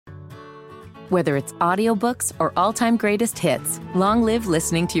Whether it's audiobooks or all-time greatest hits, long live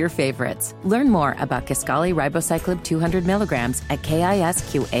listening to your favorites. Learn more about Kisqali Ribociclib 200 milligrams at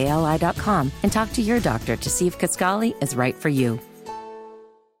KISQALI.com and talk to your doctor to see if Kisqali is right for you.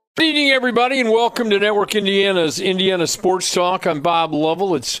 Good evening, everybody, and welcome to Network Indiana's Indiana Sports Talk. I'm Bob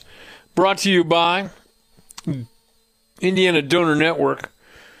Lovell. It's brought to you by Indiana Donor Network.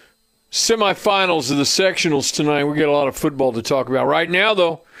 Semifinals of the sectionals tonight. We got a lot of football to talk about. Right now,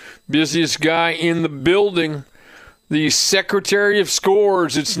 though, busiest guy in the building, the Secretary of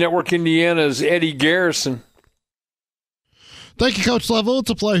Scores. It's Network Indiana's Eddie Garrison. Thank you, Coach Lovell. It's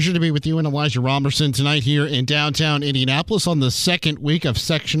a pleasure to be with you and Elijah Robertson tonight here in downtown Indianapolis on the second week of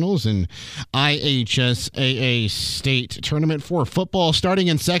sectionals and IHSAA state tournament for football. Starting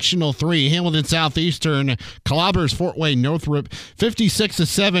in sectional 3, Hamilton Southeastern clobbers Fort Wayne Northrop.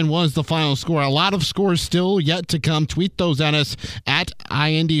 56-7 was the final score. A lot of scores still yet to come. Tweet those at us at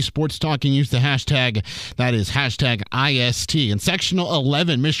IND Sports Talk and use the hashtag. That is hashtag IST. In sectional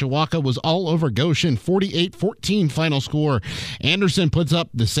 11, Mishawaka was all over Goshen. 48-14 final score. Anderson puts up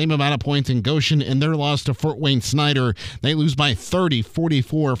the same amount of points in Goshen in their loss to Fort Wayne Snyder. They lose by 30,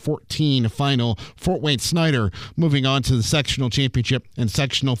 44-14 final. Fort Wayne Snyder moving on to the sectional championship in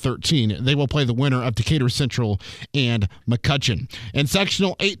sectional 13. They will play the winner of Decatur Central and McCutcheon. In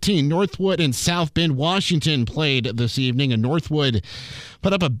sectional 18, Northwood and South Bend, Washington played this evening, and Northwood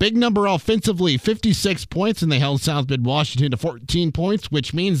put up a big number offensively, 56 points, and they held South Bend, Washington to 14 points,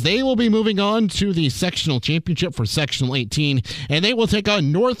 which means they will be moving on to the sectional championship for sectional 18, and they will take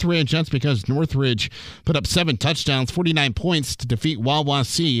on Northridge. That's because Northridge put up 7 touchdowns, 49 points to defeat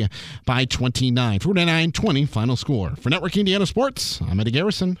Wawasee by 29. 49-20 final score. For Network Indiana Sports, I'm Eddie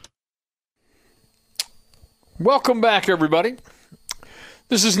Garrison. Welcome back, everybody.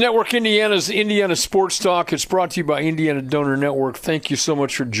 This is Network Indiana's Indiana Sports Talk. It's brought to you by Indiana Donor Network. Thank you so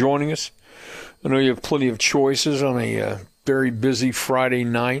much for joining us. I know you have plenty of choices on a very busy Friday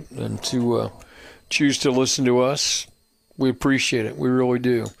night, and to choose to listen to us, we appreciate it. We really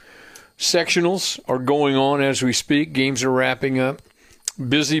do. Sectionals are going on as we speak. Games are wrapping up.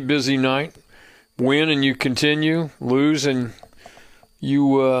 Busy night. Win and you continue. Lose and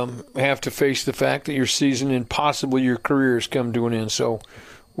you have to face the fact that your season and possibly your career has come to an end. So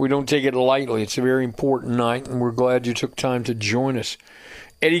we don't take it lightly. It's a very important night, and we're glad you took time to join us.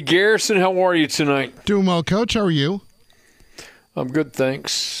 Eddie Garrison, how are you tonight? Doing well, Coach. How are you? I'm good,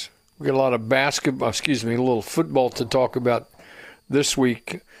 thanks. We got a lot of a little football to talk about this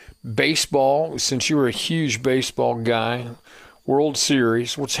week. Baseball, since you were a huge baseball guy. World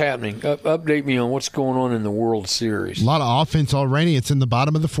Series, what's happening? Update me on what's going on in the World Series. A lot of offense already. It's in the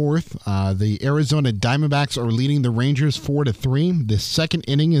bottom of the fourth. The Arizona Diamondbacks are leading the Rangers 4-3. The second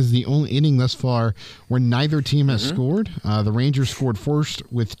inning is the only inning thus far where neither team has scored. The Rangers scored first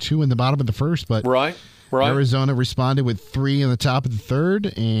with 2 in the bottom of the first, but right. Arizona responded with 3 in the top of the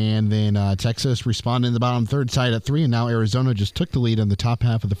third, and then Texas responded in the bottom third, tied at 3, and now Arizona just took the lead in the top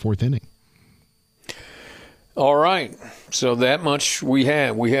half of the fourth inning. All right, so that much we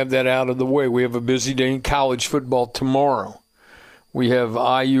have. We have that out of the way. We have a busy day in college football tomorrow. We have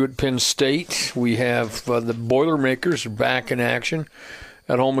IU at Penn State. We have the Boilermakers back in action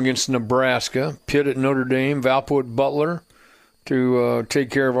at home against Nebraska. Pitt at Notre Dame. Valpo at Butler to take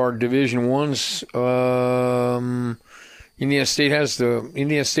care of our Division Ones. Indiana State's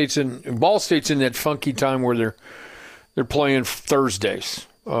in Ball State's in that funky time where they're playing Thursdays.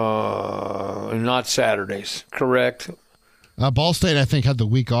 And not Saturdays, correct? Ball State, I think, had the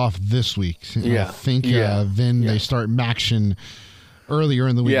week off this week. Yeah. I think then they start Maction earlier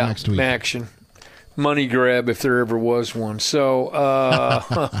in the week next week. Maction. Money grab if there ever was one. So,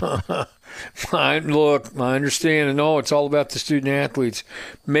 I understand. And no, it's all about the student athletes.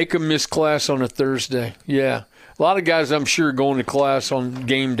 Make them miss class on a Thursday. Yeah. A lot of guys, I'm sure, going to class on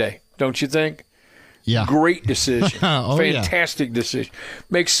game day. Don't you think? Yeah. Great decision. Fantastic decision.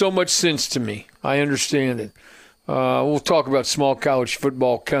 Makes so much sense to me. I understand it. We'll talk about small college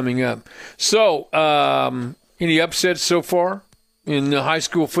football coming up. So, any upsets so far in high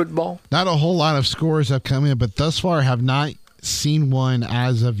school football? Not a whole lot of scores have come in, but thus far have not seen one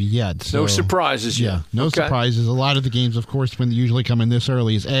as of yet. So, no surprises yet. Yeah, no surprises. A lot of the games, of course, when they usually come in this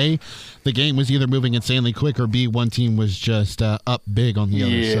early is A, the game was either moving insanely quick, or B, one team was just up big on the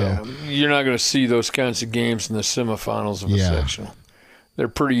other. Yeah, so. You're not going to see those kinds of games in the semifinals of a sectional. They're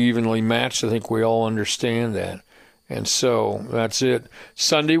pretty evenly matched. I think we all understand that. And so that's it.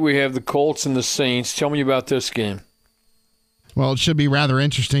 Sunday we have the Colts and the Saints. Tell me about this game. Well, it should be rather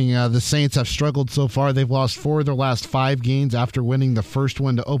interesting. The Saints have struggled so far. They've lost 4 of their last 5 games after winning the first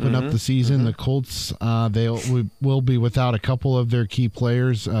one to open up the season. The Colts, they will be without a couple of their key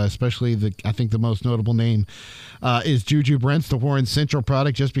players, especially I think the most notable name is Juju Brents, the Warren Central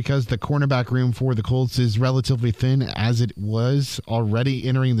product, just because the cornerback room for the Colts is relatively thin as it was already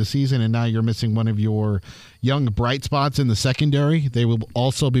entering the season, and now you're missing one of your young bright spots in the secondary. They will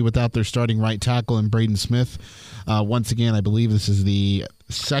also be without their starting right tackle in Braden Smith. Once again, I believe this is the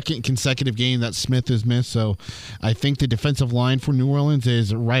second consecutive game that Smith has missed. So I think the defensive line for New Orleans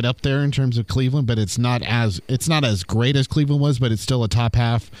is right up there in terms of Cleveland, but it's not as great as Cleveland was, but it's still a top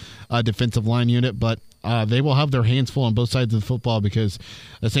half defensive line unit. But they will have their hands full on both sides of the football because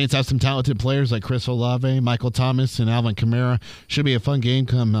the Saints have some talented players like Chris Olave, Michael Thomas, and Alvin Kamara. Should be a fun game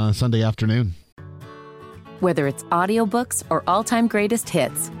come Sunday afternoon. Whether it's audiobooks or all-time greatest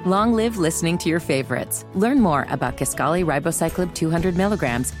hits, long live listening to your favorites. Learn more about Kisqali Ribociclib 200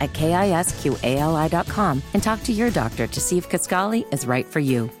 milligrams at KISQALI.com and talk to your doctor to see if Kisqali is right for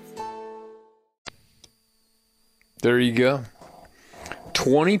you. There you go.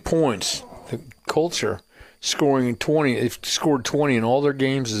 20 points. The Colts are scoring 20. They've scored 20 in all their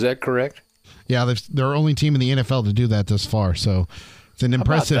games. Is that correct? Yeah, they're the only team in the NFL to do that thus far, so it's an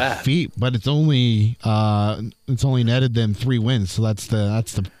impressive feat, but it's only netted them 3 wins, so that's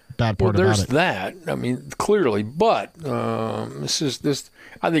the bad part about it. There's that. I mean, clearly, but this.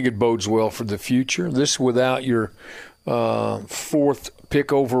 I think it bodes well for the future. This without your 4th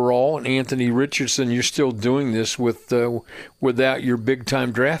pick overall and Anthony Richardson, you're still doing this without your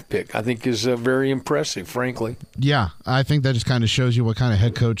big-time draft pick. I think is very impressive, frankly. Yeah, I think that just kind of shows you what kind of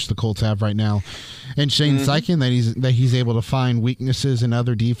head coach the Colts have right now. And Shane Steichen, that he's able to find weaknesses in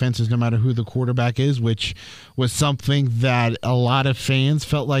other defenses no matter who the quarterback is, which was something that a lot of fans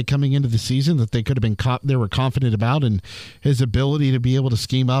felt like coming into the season that they could have been they were confident about, and his ability to be able to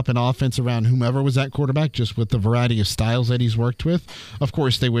scheme up an offense around whomever was that quarterback, just with the variety of styles that he's worked with. Of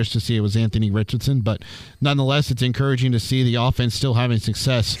course, they wish to see it was Anthony Richardson, but nonetheless, it's encouraging to see the offense still having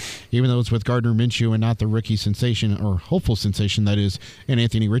success, even though it's with Gardner Minshew and not the rookie sensation or hopeful sensation that is in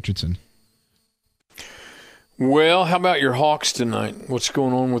Anthony Richardson. Well, how about your Hawks tonight? What's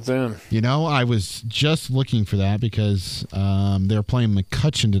going on with them? I was just looking for that because they're playing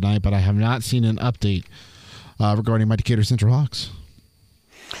McCutcheon tonight, but I have not seen an update regarding my Decatur Central Hawks.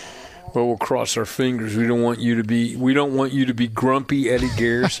 Well, we'll cross our fingers. We don't want you to be grumpy Eddie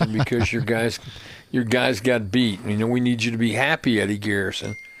Garrison because your guys got beat. We need you to be happy Eddie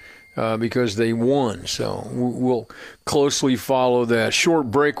Garrison because they won. So we'll closely follow that. Short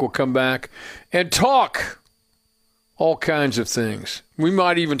break. We'll come back and talk all kinds of things. We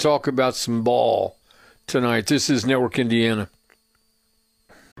might even talk about some ball tonight. This is Network Indiana.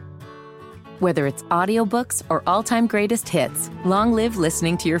 Whether it's audiobooks or all-time greatest hits, long live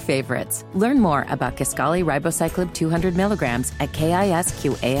listening to your favorites. Learn more about Kisqali Ribociclib 200 milligrams at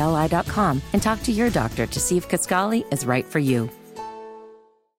KISQALI.com and talk to your doctor to see if Kisqali is right for you.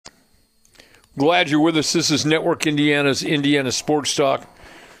 Glad you're with us. This is Network Indiana's Indiana Sports Talk.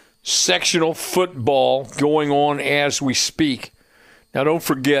 Sectional football going on as we speak. Now, don't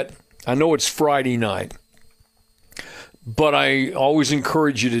forget, I know it's Friday night, but I always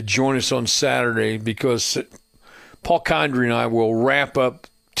encourage you to join us on Saturday because Paul Condry and I will wrap up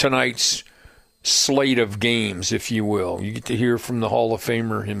tonight's slate of games, if you will. You get to hear from the Hall of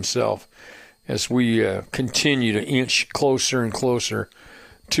Famer himself as we continue to inch closer and closer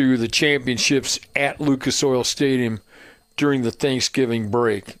to the championships at Lucas Oil Stadium during the Thanksgiving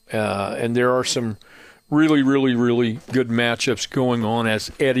break. And there are some really, really, really good matchups going on,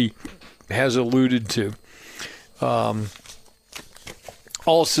 as Eddie has alluded to.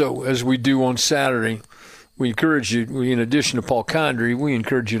 Also, as we do on Saturday, we encourage you, in addition to Paul Condry, we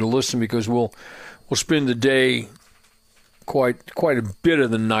encourage you to listen because we'll spend the day, quite a bit of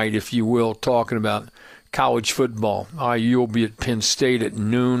the night, if you will, talking about college football. IU will be at Penn State at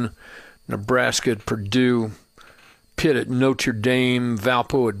noon, Nebraska at Purdue, Pitt at Notre Dame,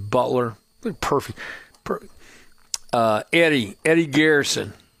 Valpo at Butler. Perfect. Eddie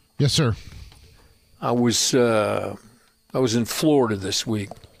Garrison. Yes, sir. I was in Florida this week,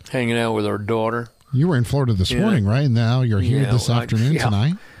 hanging out with our daughter. You were in Florida this morning, right? And now you're here this afternoon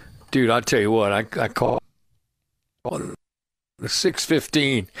tonight. Dude, I tell you what, I called the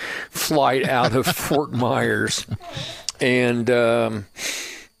 6:15 flight out of Fort Myers, and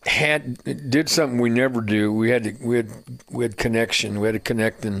did something we never do. We had connection. We had to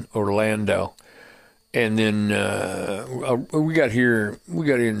connect in Orlando. And then we got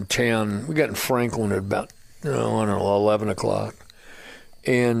in town. We got in Franklin at about 11 o'clock.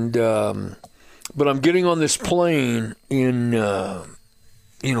 And But I'm getting on this plane in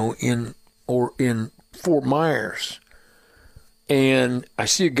Fort Myers, and I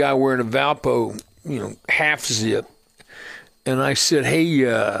see a guy wearing a Valpo, half zip, and I said, "Hey,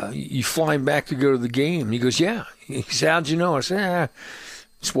 you flying back to go to the game?" And he goes, "Yeah." He said, "How'd you know?" I said,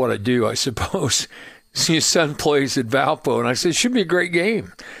 "It's what I do, I suppose." See, his son plays at Valpo, and I said, "It should be a great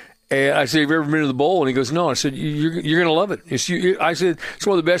game." And I said, "Have you ever been to the bowl?" And he goes, "No." I said, "You're going to love it." I said, "It's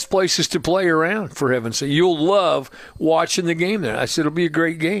one of the best places to play around, for heaven's sake. You'll love watching the game there." I said, "It'll be a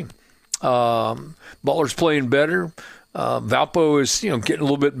great game." Butler's playing better. Valpo is, getting a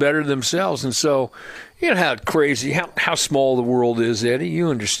little bit better themselves. And so, how crazy, how small the world is, Eddie. You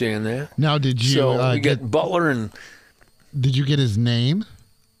understand that. Now, did you So we get Butler and... Did you get his name?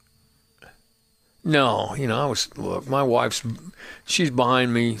 No, look, my wife's, she's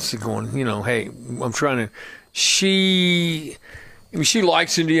behind me. She's going, hey, I'm trying to, she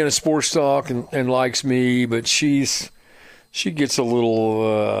likes Indiana Sports Talk and likes me, but she gets a little,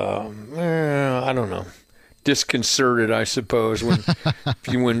 I don't know, disconcerted, I suppose, when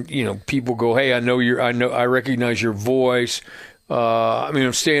people go, "Hey, I recognize your voice."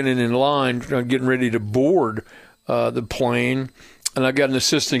 I'm standing in line, getting ready to board the plane, and I got an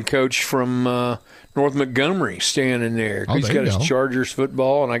assistant coach from North Montgomery standing there. Oh, He's there got you his go. Chargers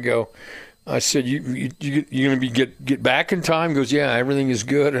football, and I said, "You going to be get back in time?" He goes, "Yeah, everything is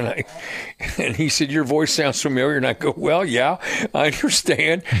good." And he said, "Your voice sounds familiar." And I go, "Well, yeah, I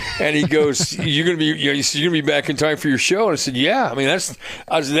understand." And he goes, "You're going to be back in time for your show?" And I said, "Yeah,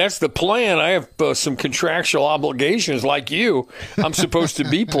 that's the plan. I have some contractual obligations like you. I'm supposed to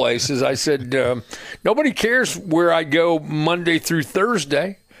be places." I said, "Nobody cares where I go Monday through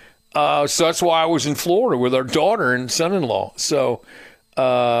Thursday." So that's why I was in Florida with our daughter and son-in-law. So,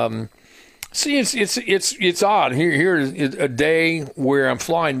 see, it's odd. Here is a day where I'm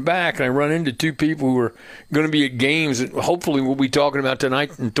flying back and I run into two people who are going to be at games that hopefully we'll be talking about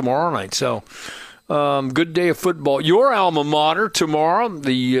tonight and tomorrow night. So, good day of football. Your alma mater tomorrow,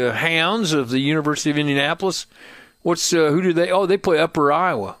 the Hounds of the University of Indianapolis. Who do they? Oh, they play Upper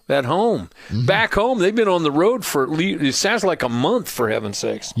Iowa at home. Mm-hmm. Back home, they've been on the road for at least, it sounds like a month, for heaven's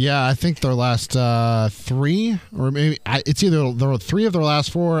sakes. Yeah, I think their last three, or maybe it's either there were 3 of their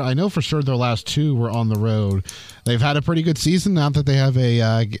last 4. I know for sure their last 2 were on the road. They've had a pretty good season now that they have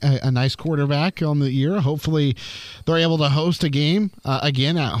a nice quarterback on the year. Hopefully, they're able to host a game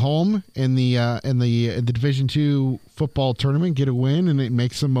again at home in the Division II football tournament, get a win, and it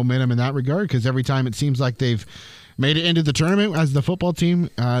makes some momentum in that regard. Because every time it seems like they've made it into the tournament as the football team,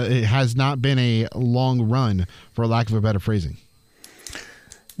 it has not been a long run, for lack of a better phrasing.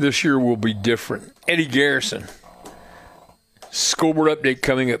 This year will be different. Eddie Garrison, scoreboard update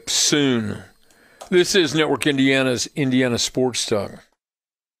coming up soon. This is Network Indiana's Indiana Sports Talk.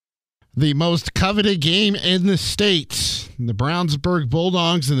 The most coveted game in the state, the Brownsburg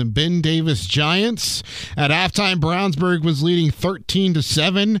Bulldogs and the Ben Davis Giants. At halftime, Brownsburg was leading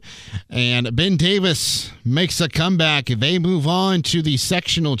 13-7, and Ben Davis makes a comeback. They move on to the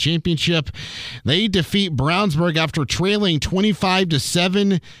sectional championship. They defeat Brownsburg after trailing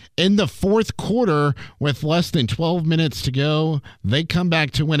 25-7 in the fourth quarter with less than 12 minutes to go. They come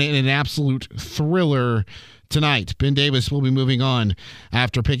back to win it in an absolute thriller tonight. Ben Davis will be moving on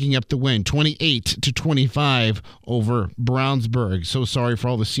after picking up the win, 28-25 over Brownsburg. So sorry for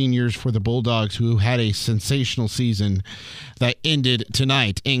all the seniors for the Bulldogs who had a sensational season that ended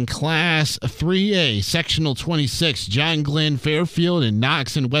tonight. In Class 3A, Sectional 26, John Glenn, Fairfield, and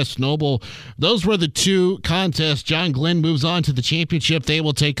Knox and West Noble. Those were the 2 contests. John Glenn moves on to the championship. They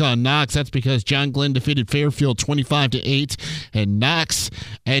will take on Knox. That's because John Glenn defeated Fairfield 25-8, and Knox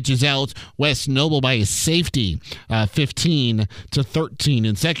edges out West Noble by a safety, 15-13.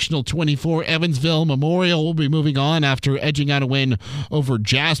 In Sectional 24, Evansville Memorial will be moving on after edging out a win over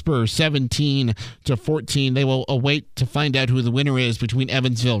Jasper 17-14. They will await to find out who the winner is between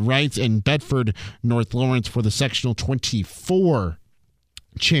Evansville Wrights and Bedford North Lawrence for the Sectional 24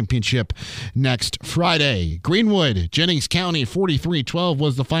 championship next Friday. Greenwood, Jennings County, 43-12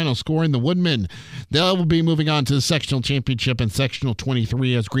 was the final score in the Woodmen. They will be moving on to the sectional championship in Sectional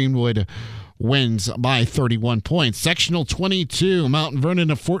 23 as Greenwood wins by 31 points. Sectional 22, Mount Vernon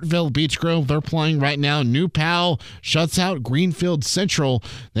of Fortville, Beech Grove, they're playing right now. New Powell shuts out Greenfield Central.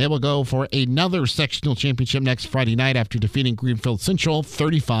 They will go for another sectional championship next Friday night after defeating Greenfield Central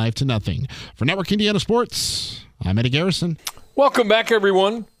 35-0. For Network Indiana Sports, I'm Eddie Garrison. Welcome back,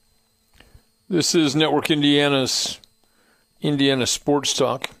 everyone. This is Network Indiana's Indiana Sports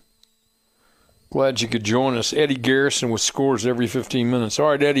Talk. Glad you could join us. Eddie Garrison with scores every 15 minutes. All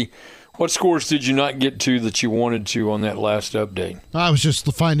right, Eddie, What scores did you not get to that you wanted to on that last update? I was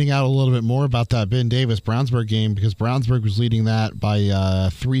just finding out a little bit more about that Ben Davis-Brownsburg game because Brownsburg was leading that by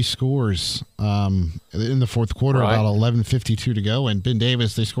 3 scores in the fourth quarter, right. About 11:52 to go. And Ben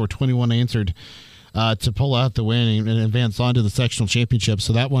Davis, they scored 21 answered to pull out the win and advance on to the sectional championship.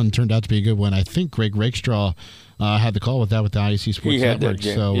 So that one turned out to be a good one. I think Greg Rakestraw had the call with that with the IEC Sports Network.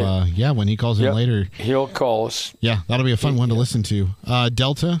 So, when he calls in later. He'll call us. Yeah, that'll be a fun one to listen to.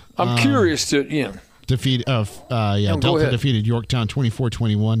 Delta. I'm curious to, Delta defeated Yorktown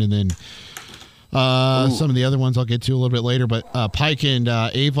 24-21, and then some of the other ones I'll get to a little bit later. But Pike and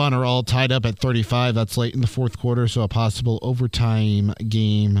Avon are all tied up at 35. That's late in the fourth quarter, so a possible overtime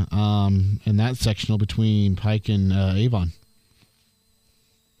game in that sectional between Pike and Avon.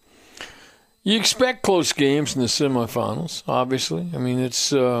 You expect close games in the semifinals, obviously. I mean, it's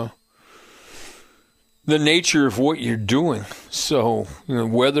the nature of what you're doing. So,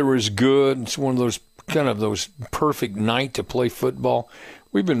 weather is good. It's one of those perfect night to play football.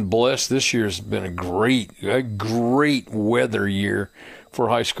 We've been blessed. This year has been a great weather year for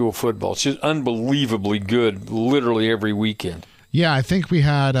high school football. It's just unbelievably good literally every weekend. Yeah, I think we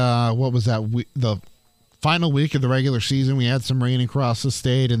had, the final week of the regular season, we had some rain across the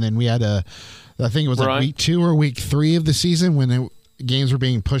state, and then we had I think it was like week 2 or week 3 of the season when the games were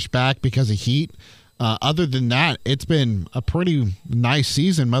being pushed back because of heat. Other than that, it's been a pretty nice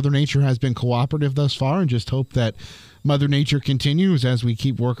season. Mother Nature has been cooperative thus far, and just hope that Mother Nature continues as we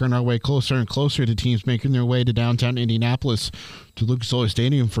keep working our way closer and closer to teams making their way to downtown Indianapolis to Lucas Oil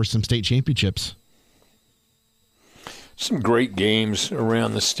Stadium for some state championships. Some great games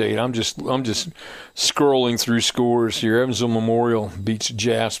around the state. I'm just scrolling through scores here. Evansville Memorial beats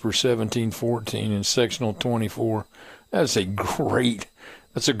Jasper 17-14 in sectional 24. That's a great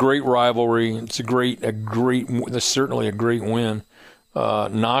rivalry. It's that's certainly a great win.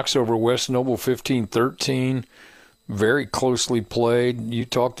 Knox over West Noble 15-13. Very closely played. You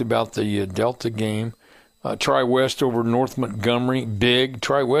talked about the Delta game. Tri-West over North Montgomery. Big.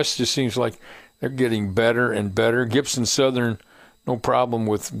 Tri-West just seems like they're getting better and better. Gibson Southern, no problem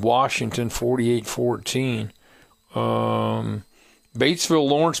with Washington, 48-14. Batesville,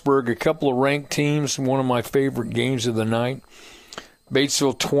 Lawrenceburg, a couple of ranked teams. One of my favorite games of the night.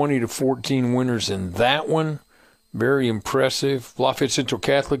 Batesville 20-14 winners in that one. Very impressive. Lafayette Central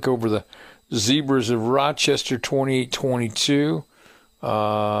Catholic over the Zebras of Rochester 28-22.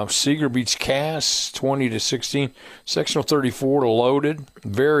 Seeger beats Cass 20-16. Sectional 34 to Loaded.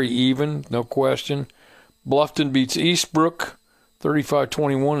 Very even, no question. Bluffton beats Eastbrook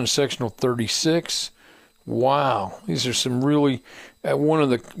 35-21 in sectional 36. Wow, these are some really one of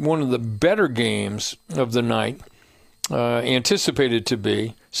the better games of the night. Anticipated to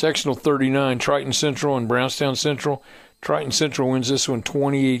be sectional 39. Triton Central and Brownstown Central. Triton Central wins this one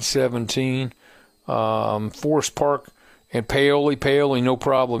 28-17. Forest Park and Paoli, no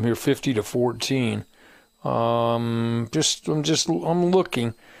problem here, 50-14. I'm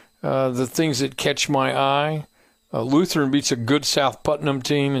looking. The things that catch my eye. Lutheran beats a good South Putnam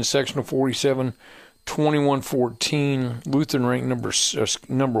team in sectional 47, 21-14. Lutheran ranked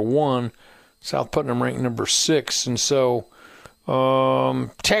number 1. South Putnam ranked number 6. And so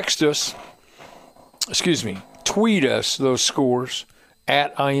tweet us those scores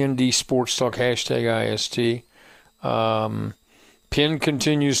at IND Sports Talk, #IST. Penn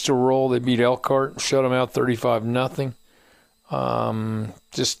continues to roll. They beat Elkhart, shut them out 35-0.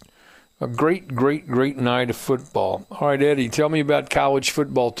 Just a great night of football. All right, Eddie, tell me about college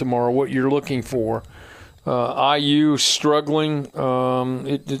football tomorrow, what you're looking for. IU struggling.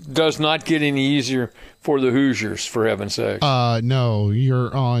 It does not get any easier for the Hoosiers, for heaven's sake. No,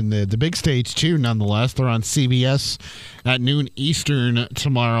 you're on the big stage, too, nonetheless. They're on CBS at noon Eastern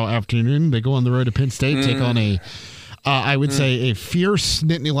tomorrow afternoon. They go on the road to Penn State, take on I would say a fierce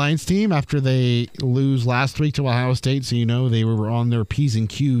Nittany Lions team after they lose last week to Ohio State. So, they were on their P's and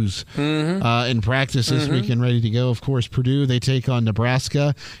Q's in practice this week and ready to go. Of course, Purdue, they take on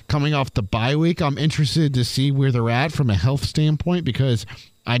Nebraska. Coming off the bye week, I'm interested to see where they're at from a health standpoint because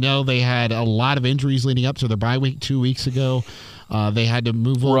I know they had a lot of injuries leading up to their bye week 2 weeks ago. They had to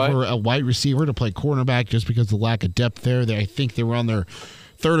move over a wide receiver to play cornerback just because of the lack of depth there. I think they were on their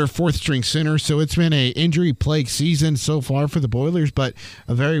third or fourth string center. So it's been a injury-plagued season so far for the Boilers, but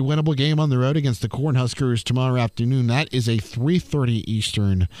a very winnable game on the road against the Cornhuskers tomorrow afternoon. That is a 3:30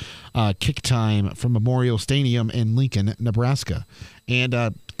 Eastern kick time from Memorial Stadium in Lincoln, Nebraska. And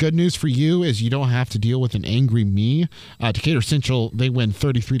good news for you is you don't have to deal with an angry me. Decatur Central, they win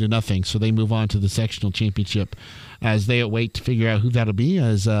 33-0, so they move on to the sectional championship as they await to figure out who that'll be,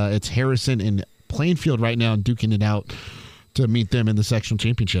 as it's Harrison and Plainfield right now duking it out to meet them in the sectional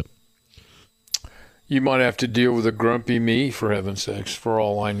championship. You might have to deal with a grumpy me, for heaven's sakes, for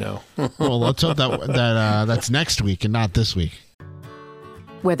all I know. Well, let's hope that's next week and not this week.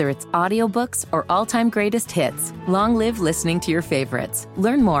 Whether it's audiobooks or all-time greatest hits, long live listening to your favorites.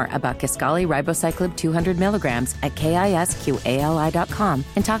 Learn more about Kisqali Ribociclib 200 milligrams at KISQALI.com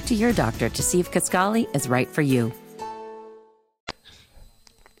and talk to your doctor to see if Kisqali is right for you.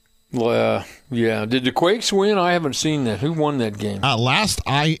 Yeah. Did the Quakes win? I haven't seen that. Who won that game? Last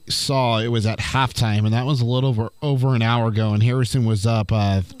I saw, it was at halftime, and that was a little over an hour ago, and Harrison was up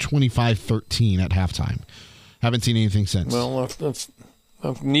 25-13 at halftime. Haven't seen anything since. Well,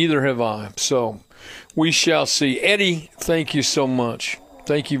 neither have I. So we shall see. Eddie, thank you so much.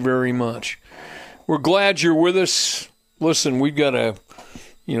 Thank you very much. We're glad you're with us. Listen, we've got our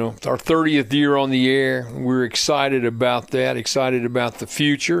 30th year on the air. We're excited about that, excited about the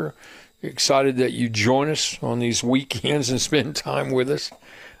future, excited that you join us on these weekends and spend time with us.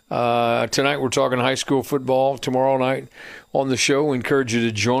 Tonight we're talking high school football. Tomorrow night on the show, we encourage you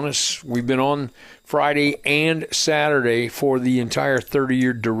to join us. We've been on Friday and Saturday for the entire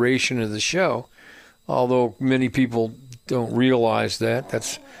 30-year duration of the show, although many people don't realize that.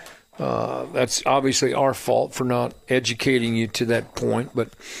 That's obviously our fault for not educating you to that point. But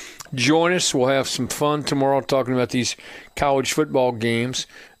join us. We'll have some fun tomorrow talking about these college football games.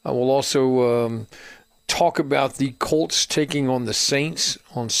 We'll also talk about the Colts taking on the Saints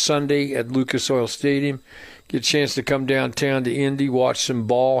on Sunday at Lucas Oil Stadium. Get a chance to come downtown to Indy, watch some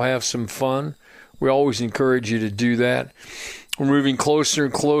ball, have some fun. We always encourage you to do that. We're moving closer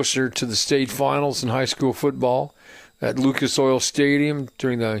and closer to the state finals in high school football at Lucas Oil Stadium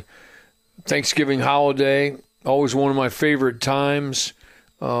during the Thanksgiving holiday. Always one of my favorite times.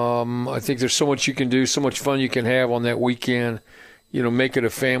 I think there's so much you can do, so much fun you can have on that weekend. Make it a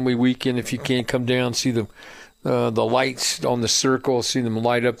family weekend if you can't come down, see the lights on the circle, see them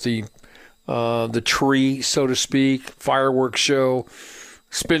light up the tree, so to speak, fireworks show.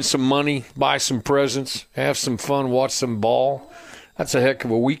 Spend some money, buy some presents, have some fun, watch some ball. That's a heck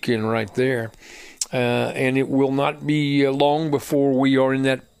of a weekend right there. And it will not be long before we are in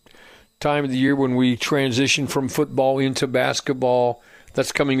that time of the year when we transition from football into basketball.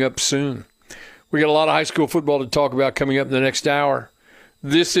 That's coming up soon. We got a lot of high school football to talk about coming up in the next hour.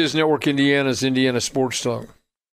 This is Network Indiana's Indiana Sports Talk.